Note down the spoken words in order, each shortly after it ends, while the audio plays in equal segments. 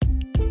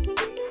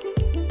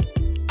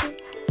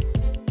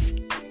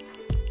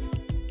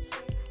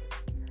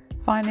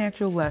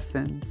Financial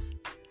lessons.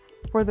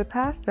 For the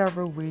past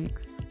several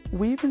weeks,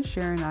 we've been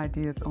sharing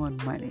ideas on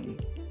money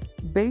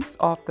based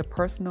off the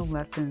personal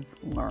lessons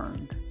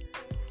learned.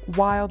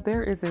 While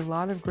there is a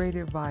lot of great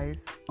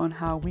advice on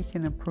how we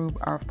can improve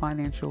our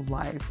financial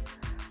life,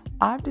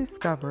 I've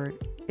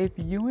discovered if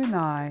you and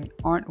I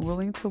aren't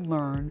willing to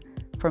learn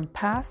from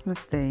past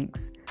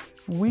mistakes,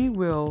 we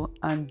will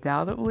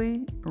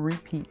undoubtedly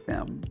repeat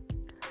them.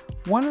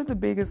 One of the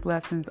biggest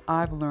lessons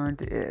I've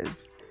learned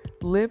is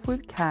live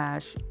with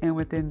cash and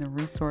within the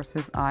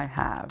resources I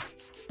have.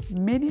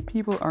 Many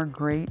people are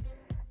great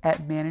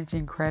at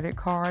managing credit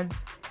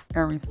cards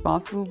and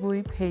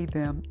responsibly pay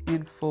them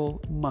in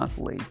full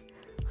monthly.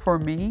 For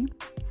me,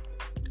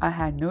 I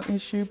had no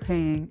issue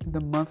paying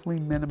the monthly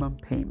minimum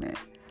payment,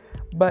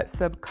 but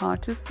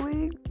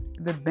subconsciously,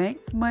 the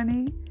bank's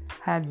money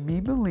had me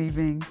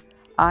believing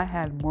I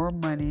had more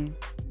money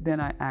than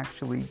I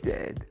actually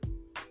did.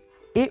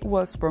 It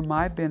was for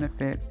my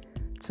benefit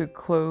to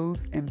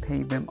close and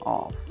pay them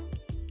off.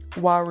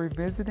 While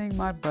revisiting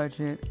my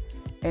budget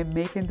and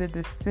making the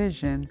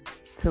decision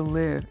to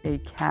live a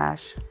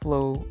cash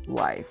flow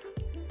life,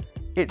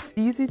 it's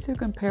easy to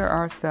compare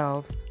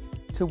ourselves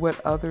to what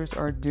others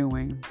are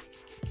doing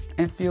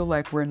and feel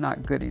like we're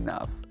not good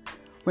enough.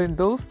 When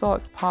those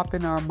thoughts pop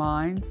in our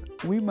minds,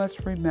 we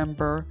must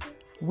remember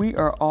we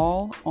are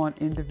all on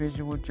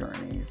individual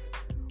journeys.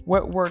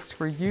 What works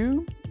for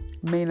you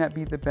may not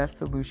be the best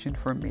solution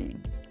for me.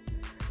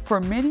 For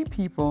many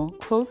people,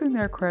 closing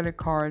their credit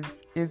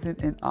cards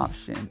isn't an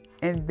option,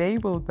 and they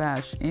will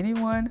bash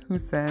anyone who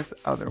says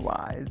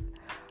otherwise.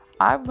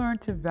 I've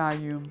learned to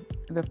value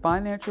the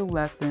financial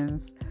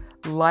lessons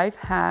life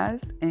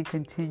has and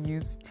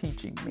continues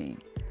teaching me.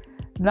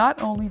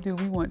 Not only do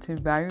we want to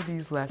value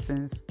these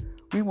lessons,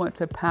 we want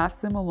to pass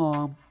them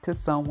along to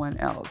someone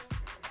else,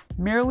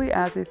 merely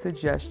as a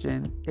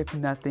suggestion, if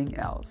nothing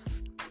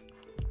else.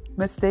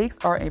 Mistakes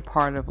are a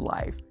part of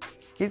life.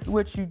 It's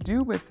what you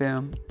do with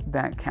them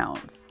that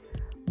counts.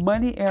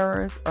 Money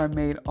errors are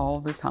made all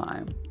the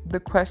time. The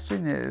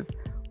question is,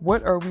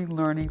 what are we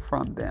learning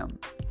from them?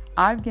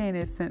 I've gained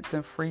a sense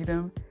of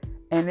freedom,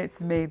 and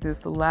it's made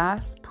this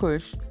last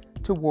push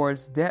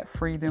towards debt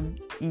freedom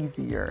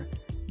easier.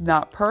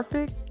 Not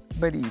perfect,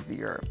 but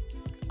easier.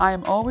 I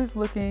am always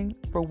looking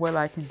for what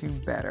I can do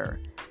better,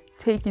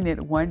 taking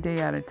it one day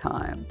at a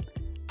time.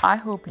 I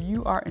hope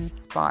you are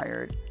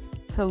inspired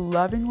to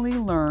lovingly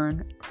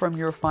learn from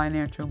your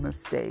financial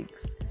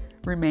mistakes,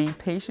 remain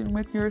patient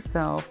with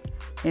yourself,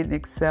 and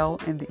excel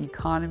in the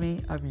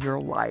economy of your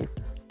life.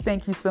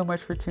 Thank you so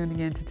much for tuning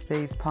in to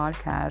today's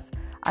podcast.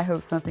 I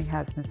hope something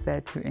has been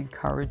said to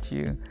encourage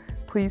you.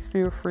 Please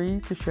feel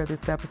free to share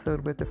this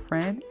episode with a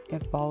friend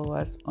and follow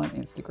us on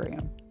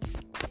Instagram.